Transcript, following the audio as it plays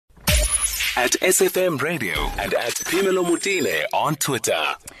at SFM Radio and at Pimelo Mutile on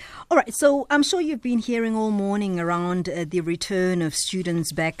Twitter. All right, so I'm sure you've been hearing all morning around the return of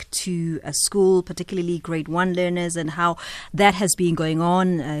students back to school, particularly grade 1 learners, and how that has been going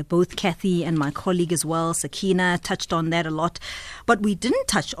on. Both Kathy and my colleague as well, Sakina, touched on that a lot. What we didn't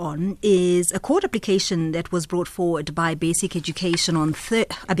touch on is a court application that was brought forward by Basic Education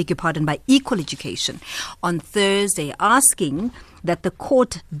by Equal Education on Thursday, asking that the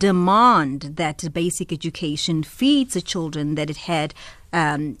court demand that Basic Education feeds the children that it had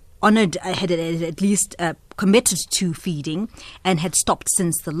had at least committed to feeding and had stopped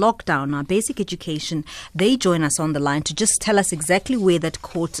since the lockdown. Now, Basic Education, they join us on the line to just tell us exactly where that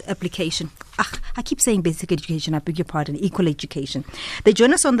court application... I keep saying Basic Education, I beg your pardon, Equal Education. They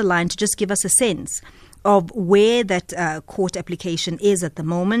join us on the line to just give us a sense of where that court application is at the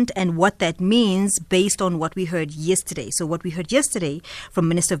moment and what that means based on what we heard yesterday. So what we heard yesterday from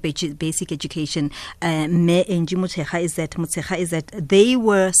Minister of Basic Education, Angie Motshekga, is that they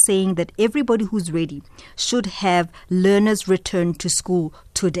were saying that everybody who's ready should have learners return to school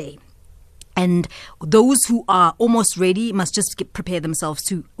today. And those who are almost ready must just prepare themselves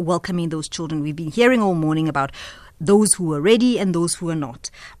to welcoming those children. We've been hearing all morning about those who are ready and those who are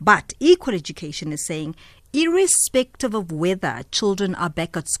not. But Equal Education is saying, irrespective of whether children are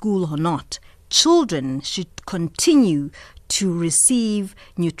back at school or not, children should continue to receive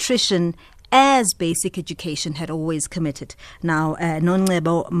nutrition as Basic Education had always committed. Now,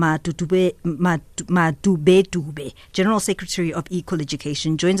 Noncedo Madubedube, General Secretary of Equal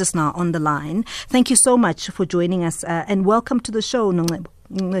Education, joins us now on the line. Thank you so much for joining us and welcome to the show,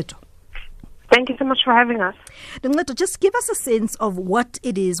 Noncedo. Thank you so much for having us. Noncedo, just give us a sense of what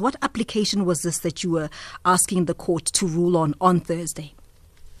it is. What application was this that you were asking the court to rule on Thursday?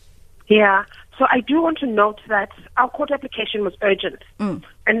 Yeah, so I do want to note that our court application was urgent.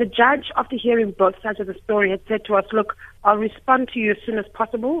 And the judge, after hearing both sides of the story, had said to us, look, I'll respond to you as soon as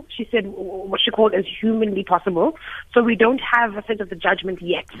possible. She said what she called as humanly possible. So we don't have a sense of the judgment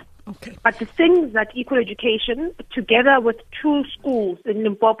yet. Okay. But the things that Equal Education, together with 2 schools in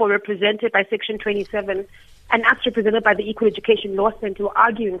Limpopo represented by Section 27 and us represented by the Equal Education Law Center, were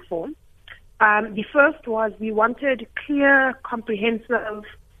arguing for. The first was we wanted clear, comprehensive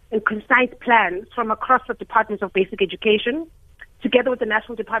and concise plans from across the Departments of Basic Education, together with the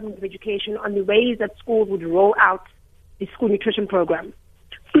National Department of Education, on the ways that schools would roll out the school nutrition program.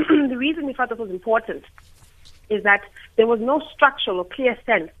 The reason we thought this was important is that there was no structural or clear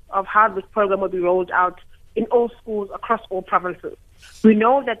sense of how this program would be rolled out in all schools across all provinces. We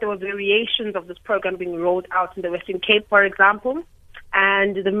know that there were variations of this program being rolled out in the Western Cape, for example,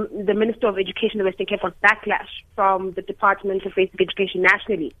 and the Minister of Education in the Western Cape was backlash from the Department of Basic Education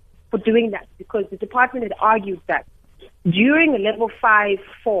nationally for doing that, because the department had argued that during the level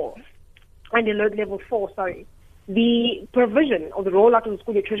 5-4 and the level 4, the provision of the rollout of the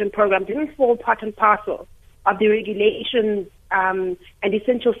school nutrition program didn't fall part and parcel of the regulations and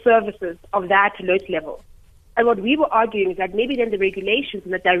essential services of that alert level. And what we were arguing is that maybe then the regulations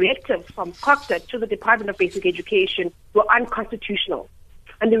and the directives from COCTA to the Department of Basic Education were unconstitutional.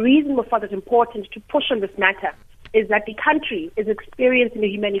 And the reason we thought it important to push on this matter is that the country is experiencing a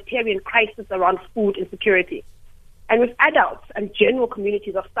humanitarian crisis around food insecurity. And with adults and general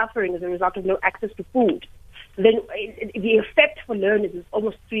communities are suffering as a result of no access to food, then the effect for learners is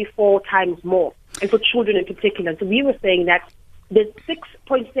almost 3-4 times more, and for children in particular. So we were saying that there's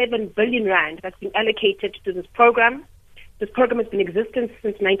 6.7 billion rand that's been allocated to this program. This program has been in existence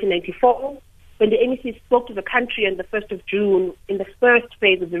since 1994. When the MEC spoke to the country on the 1st of June, in the first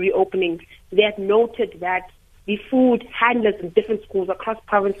phase of the reopening, they had noted that the food handlers in different schools across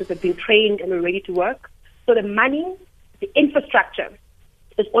provinces have been trained and are ready to work. So the money, the infrastructure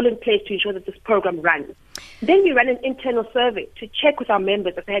is all in place to ensure that this program runs. Then we ran an internal survey to check with our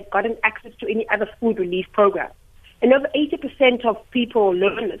members if they had gotten access to any other food relief program. And over 80% of people,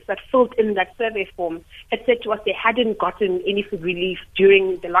 learners that filled in that survey form, had said to us they hadn't gotten any food relief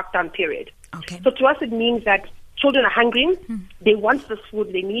during the lockdown period. Okay. So to us it means that children are hungry, they want this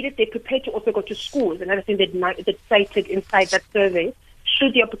food, they need it, they're prepared to also go to school. Another thing that cited inside that survey,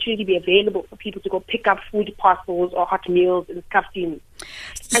 should the opportunity be available for people to go pick up food parcels or hot meals in Skaftin.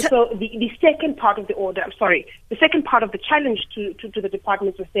 And so the second part of the order, the second part of the challenge to the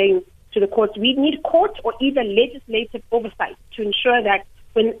departments was saying to the courts, we need court or either legislative oversight to ensure that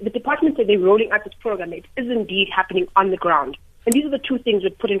when the departments say they're rolling out this program, it is indeed happening on the ground. And these are the two things we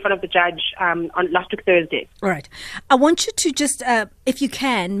put in front of the judge on last week Thursday. All right. I want you to just, if you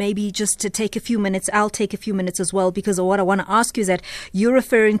can, maybe just to take a few minutes. I'll take a few minutes as well, because what I want to ask you is that you're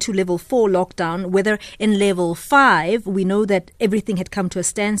referring to level 4 lockdown, whether in level 5, we know that everything had come to a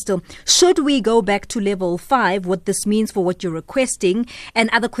standstill. Should we go back to level 5, what this means for what you're requesting, and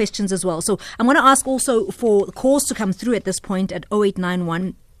other questions as well. So I'm going to ask also for calls to come through at this point at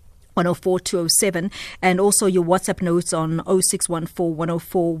 0891 104 207, and also your WhatsApp notes on 0614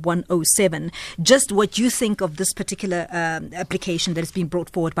 104 107. Just what you think of this particular application that has been brought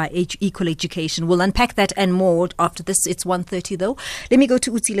forward by Equal Education. We'll unpack that and more after this. It's 1:30 though. Let me go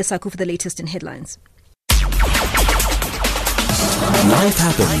to Utsile Saku for the latest in headlines. Life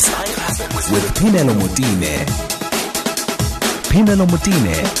happens with Phemelo Motene. Phemelo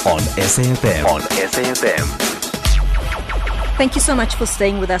Motene on SAFM. Thank you so much for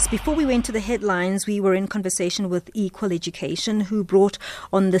staying with us. Before we went to the headlines, we were in conversation with Equal Education, who brought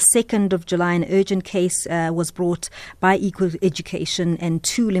on the 2nd of July an urgent case was brought by Equal Education and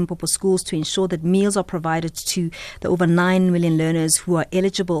 2 Limpopo schools to ensure that meals are provided to the over 9 million learners who are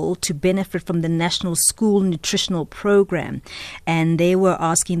eligible to benefit from the National School Nutritional Program. And they were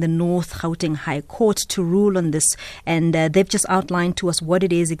asking the North Gauteng High Court to rule on this. And they've just outlined to us what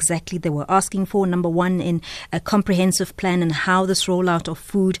it is exactly they were asking for. Number 1, in a comprehensive plan and how this rollout of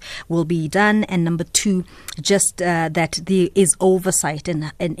food will be done, and number 2, just that there is oversight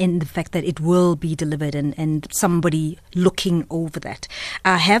and in the fact that it will be delivered and somebody looking over that.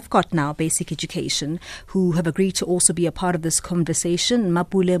 I have got now Basic Education, who have agreed to also be a part of this conversation.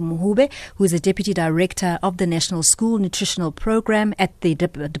 Mapule Muhube, who is a Deputy Director of the National School Nutritional Program at the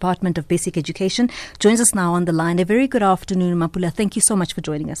Department of Basic Education, joins us now on the line. A very good afternoon, Mapule. Thank you so much for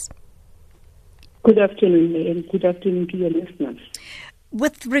joining us. Good afternoon, and good afternoon to your listeners.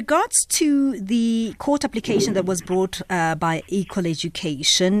 With regards to the court application that was brought by Equal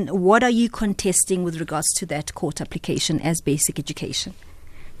Education, what are you contesting with regards to that court application as Basic Education?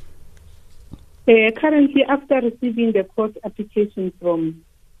 Currently, after receiving the court application from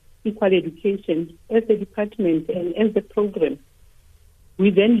Equal Education, as the department and as the program, we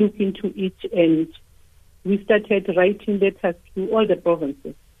then look into it and we started writing letters to all the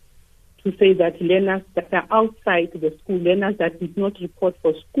provinces to say that learners that are outside the school, learners that did not report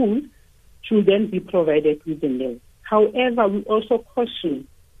for school, should then be provided with the meal. However, we also caution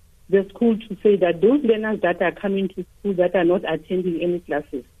the school to say that those learners that are coming to school that are not attending any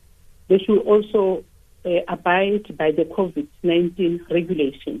classes, they should also abide by the COVID-19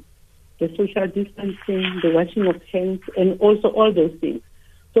 regulation, the social distancing, the washing of hands, and also all those things.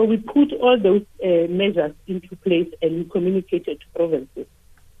 So we put all those measures into place and we communicated to provinces.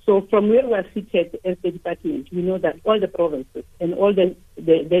 So from where we are seated as the department, we know that all the provinces and all the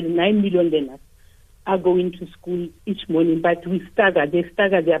 9 million learners are going to school each morning, but they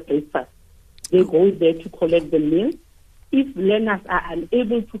stagger their breakfast. They go there to collect the meal. If learners are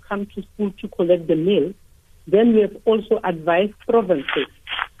unable to come to school to collect the meal, then we have also advised provinces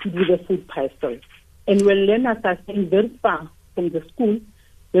to do the food parcel. And when learners are staying very far from the school,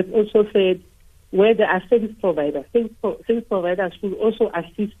 we've also said where there are service providers should also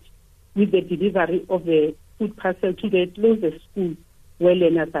assist with the delivery of the food parcel to the closest school where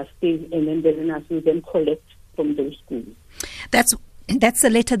learners are staying, and then the learners will then collect from those schools. That's a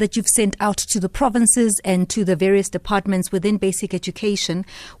letter that you've sent out to the provinces and to the various departments within Basic Education.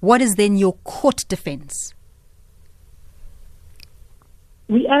 What is then your court defense?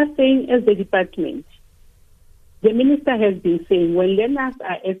 We are saying as the department, the minister has been saying when learners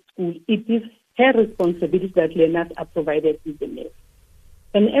are at school, it is her responsibility that learners are provided with the meal.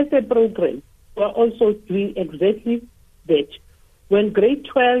 And as a program, we are also doing exactly that. When grade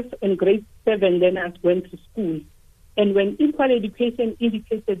 12 and grade 7 learners went to school, and when Equal Education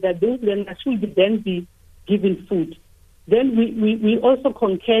indicated that those learners should then be given food, then we also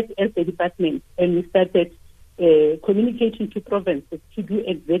concurred as a department and we started communicating to provinces to do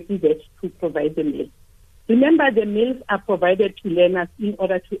exactly that, to provide the meal. Remember, the meals are provided to learners in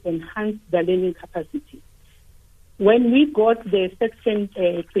order to enhance their learning capacity. When we got the Section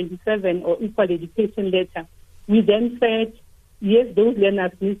 27 or Equal Education letter, we then said, yes, those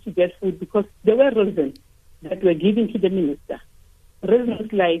learners need to get food because there were reasons that were given to the minister.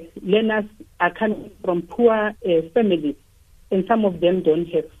 Reasons like learners are coming from poor families and some of them don't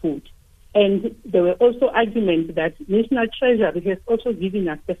have food. And there were also arguments that National Treasury has also given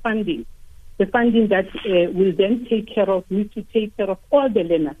us the funding that will then need to take care of all the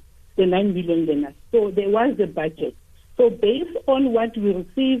learners, the 9 million learners. So there was a budget. So based on what we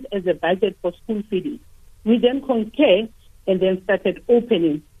received as a budget for school feeding, we then concur and then started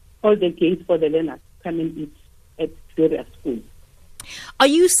opening all the gates for the learners coming in at various schools. Are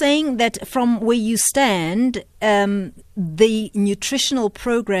you saying that from where you stand, the nutritional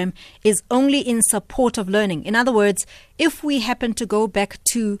program is only in support of learning? In other words, if we happen to go back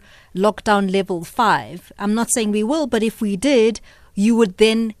to lockdown level 5, I'm not saying we will, but if we did, you would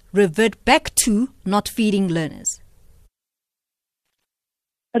then revert back to not feeding learners.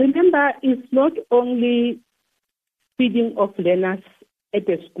 Remember, it's not only feeding of learners at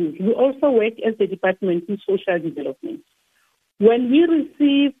the school. We also work as the department in social development. When we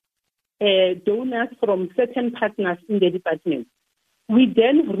receive donors from certain partners in the department, we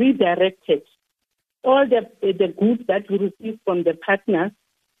then redirected all the goods that we receive from the partners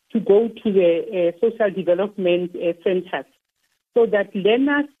to go to the social development centers, so that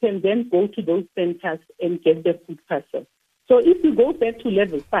learners can then go to those centers and get the food parcel. So if you go back to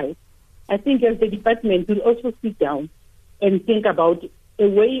level 5, I think as the department will also sit down and think about a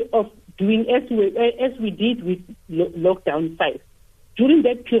way of doing as we did with lockdown 5. During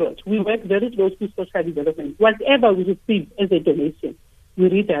that period, we worked very closely with social development. Whatever we received as a donation, we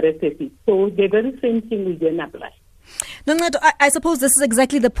redirected it. So the very same thing will then apply. Noncedo, I suppose this is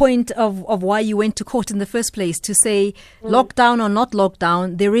exactly the point of why you went to court in the first place, to say lockdown or not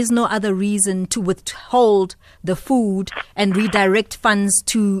lockdown, there is no other reason to withhold the food and redirect funds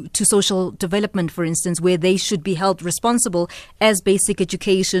to social development, for instance, where they should be held responsible as basic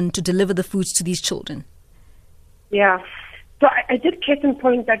education to deliver the foods to these children. Yeah. So I did case in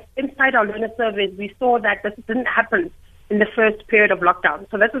point that inside our learner surveys, we saw that this didn't happen in the first period of lockdown.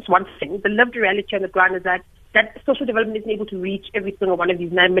 So that is one thing. The lived reality on the ground is that social development isn't able to reach every single one of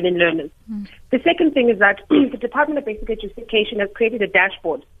these 9 million learners. The second thing is that the Department of Basic Education has created a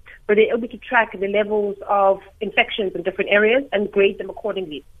dashboard where they're able to track the levels of infections in different areas and grade them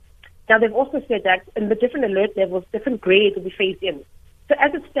accordingly. Now, they've also said that in the different alert levels, different grades will be phased in. So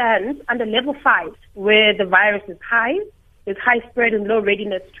as it stands, under level 5, where the virus is high, there's high spread and low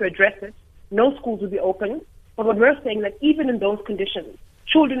readiness to address it, no schools will be open. But what we're saying is that even in those conditions,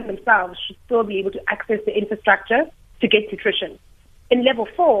 children themselves should still be able to access the infrastructure to get nutrition. In level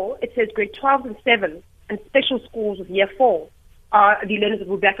 4, it says grade 12 and 7 and special schools with year 4 are the learners that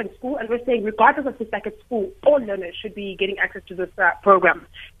will be back in school. And we're saying regardless of who's back at school, all learners should be getting access to this program.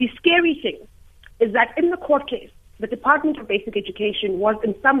 The scary thing is that in the court case, the Department of Basic Education was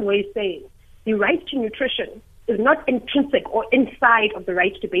in some ways saying the right to nutrition is not intrinsic or inside of the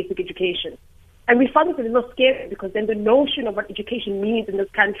right to basic education. And we found it a little scary because then the notion of what education means in this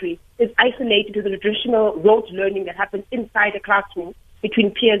country is isolated to the traditional rote learning that happens inside a classroom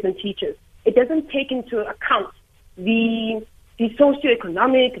between peers and teachers. It doesn't take into account the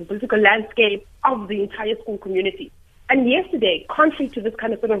socioeconomic and political landscape of the entire school community. And yesterday, contrary to this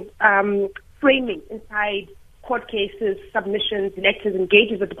kind of sort of framing inside court cases, submissions, letters,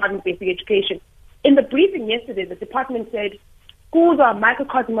 engagements with the Department of Basic Education, in the briefing yesterday, the department said, schools are a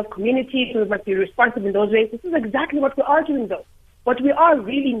microcosm of communities, so we must be responsive in those ways. This is exactly what we're arguing, though. What we are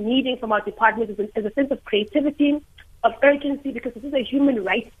really needing from our department is a sense of creativity, of urgency, because this is a human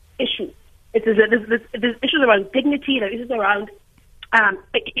rights issue. There's issues around dignity, there are issues around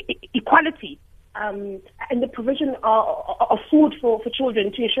equality, and the provision of food for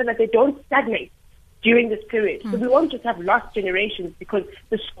children to ensure that they don't stagnate during this period. So we won't just have lost generations because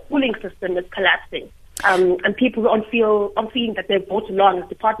the schooling system is collapsing. And people aren't feeling that they're brought along as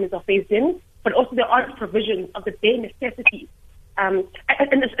departments are phased in, but also there aren't provisions of the bare necessities. And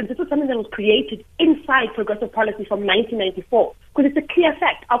this was something that was created inside progressive policy from 1994, because it's a clear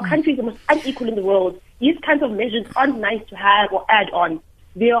fact. Our country is the most unequal in the world. These kinds of measures aren't nice to have or add on.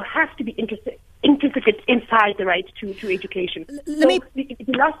 They have to be intricate inside the right to education. The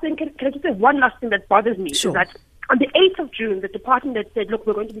last thing, can I just say one last thing that bothers me? Sure. Is that on the 8th of June, the department had said, look,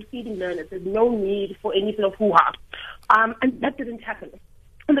 we're going to be feeding learners. There's no need for any sort of hoo-ha. And that didn't happen.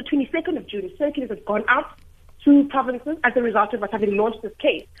 On the 22nd of June, circulars had gone out to provinces as a result of us having launched this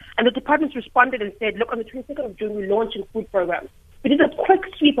case. And the departments responded and said, look, on the 22nd of June, we're launching food programs. We did a quick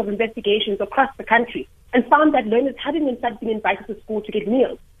sweep of investigations across the country and found that learners hadn't in fact been invited to school to get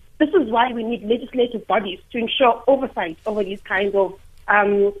meals. This is why we need legislative bodies to ensure oversight over these kinds of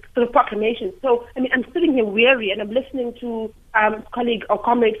sort of proclamations. So, I mean, I'm sitting here weary and I'm listening to colleague or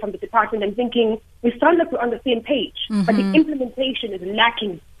comrade from the department and thinking, we sound like we're on the same page, but the implementation is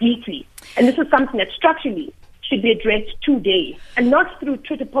lacking deeply. And this is something that structurally should be addressed today, and not through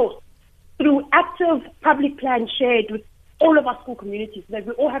Twitter posts, through active public plans shared with all of our school communities, so that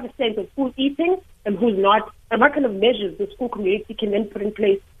we all have a sense of who's eating and who's not, and what kind of measures the school community can then put in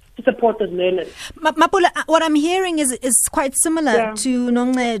place to support those learners. Mapula, what I'm hearing is quite similar to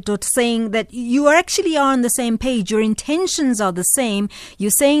Noncedo, saying that you actually are on the same page. Your intentions are the same.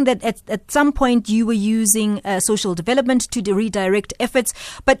 You're saying that at some point you were using social development to redirect efforts,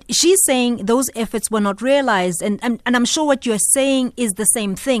 but she's saying those efforts were not realized. And I'm sure what you're saying is the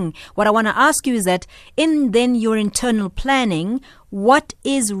same thing. What I want to ask you is that in then your internal planning, what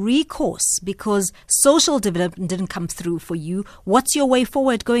is recourse? Because social development didn't come through for you. What's your way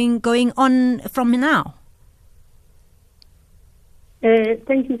forward going on from now?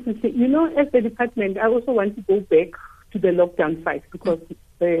 Thank you, Susie. You know, as the department, I also want to go back to the lockdown 5 because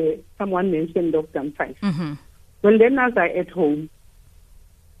someone mentioned lockdown 5. Mm-hmm. When learners are at home,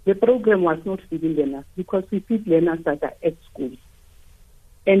 the program was not feeding learners because we feed learners that are at school.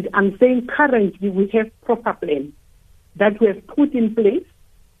 And I'm saying currently we have proper plans that we have put in place,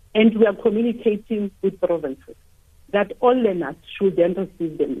 and we are communicating with provinces that all learners should then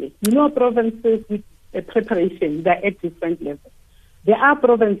receive them. You know, provinces with preparation, they're at different levels. There are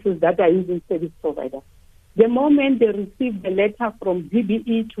provinces that are using service providers. The moment they receive the letter from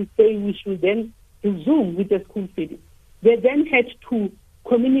DBE to say we should then resume with the school feeding, they then had to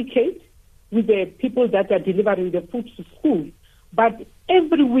communicate with the people that are delivering the food to school. But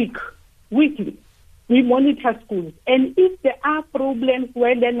every weekly, we monitor schools, and if there are problems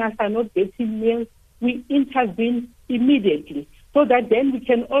where learners are not getting meals, we intervene immediately so that then we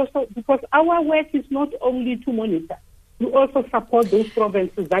can also, because our work is not only to monitor, we also support those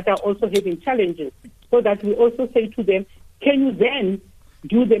provinces that are also having challenges so that we also say to them, can you then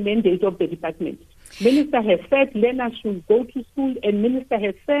do the mandate of the department? Minister has said learners should go to school, and Minister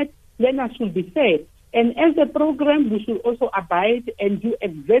has said learners should be fed. And as a program, we should also abide and do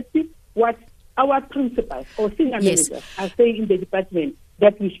exactly what our principals or senior managers are saying in the department,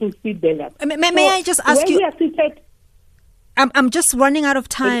 that we should feed them up. May I just ask you? I'm just running out of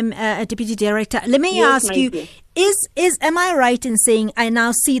time, Deputy Director. Let me ask you: am I right in saying I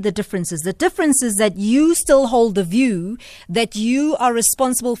now see the differences? The difference is that you still hold the view that you are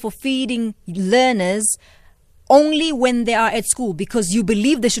responsible for feeding learners only when they are at school because you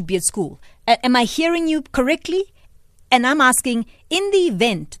believe they should be at school. Am I hearing you correctly? And I'm asking, in the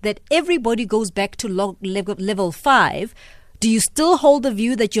event that everybody goes back to level 5, do you still hold the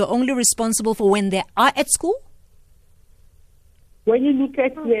view that you're only responsible for when they are at school? When you look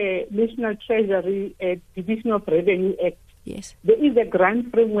at the National Treasury Division of Revenue Act, yes, there is a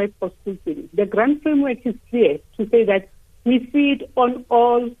grant framework for school feeding. The grant framework is clear to say that we feed on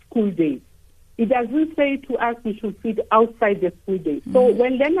all school days. It doesn't say to us we should feed outside the school day. So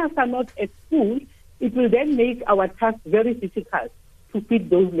when learners are not at school, it will then make our task very difficult to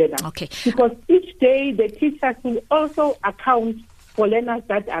feed those learners. Okay. Because each day the teachers will also account for learners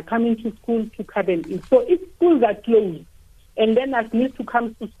that are coming to school to come and eat. So if schools are closed and learners need to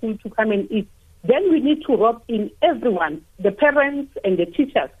come to school to come and eat, then we need to rope in everyone, the parents and the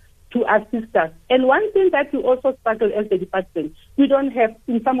teachers, to assist us. And one thing that we also struggle as the department, we don't have,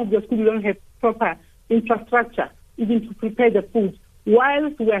 in some of the schools, we don't have proper infrastructure even to prepare the food.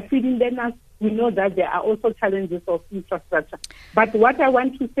 Whilst we are feeding learners, we know that there are also challenges of infrastructure. But what I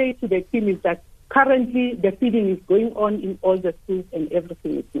want to say to the team is that currently the feeding is going on in all the schools and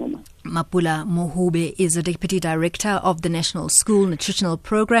everything is normal. Mapula Mohube is the Deputy Director of the National School Nutritional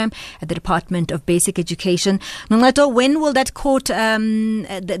Program at the Department of Basic Education. Noncedo, when will that court,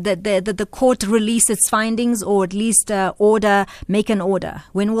 the court release its findings, or at least make an order?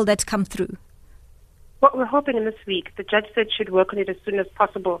 When will that come through? Well, we're hoping in this week. The judge said should work on it as soon as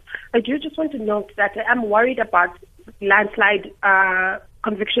possible. I do just want to note that I'm worried about landslide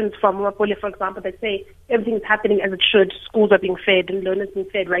convictions from Mapula, for example, that say everything is happening as it should. Schools are being fed and learners being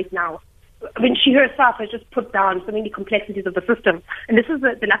fed right now. I mean, she herself has just put down so many complexities of the system. And this is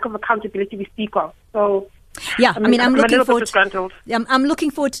the lack of accountability we speak of. So, yeah, I'm looking forward. I'm looking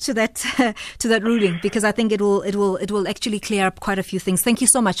forward to that to that ruling, because I think it will actually clear up quite a few things. Thank you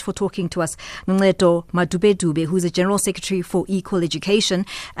so much for talking to us, Noncedo Madubedube, who's the General Secretary for Equal Education,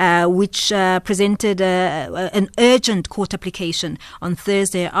 which presented an urgent court application on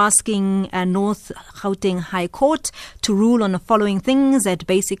Thursday asking North Gauteng High Court to rule on the following things: that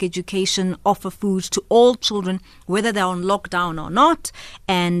Basic Education offer food to all children, whether they're on lockdown or not,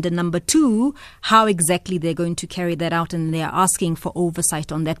 and number 2, how exactly they're going to carry that out, and they're asking for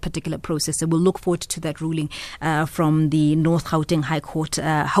oversight on that particular process. So we'll look forward to that ruling from the North Gauteng High Court,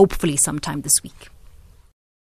 hopefully sometime this week.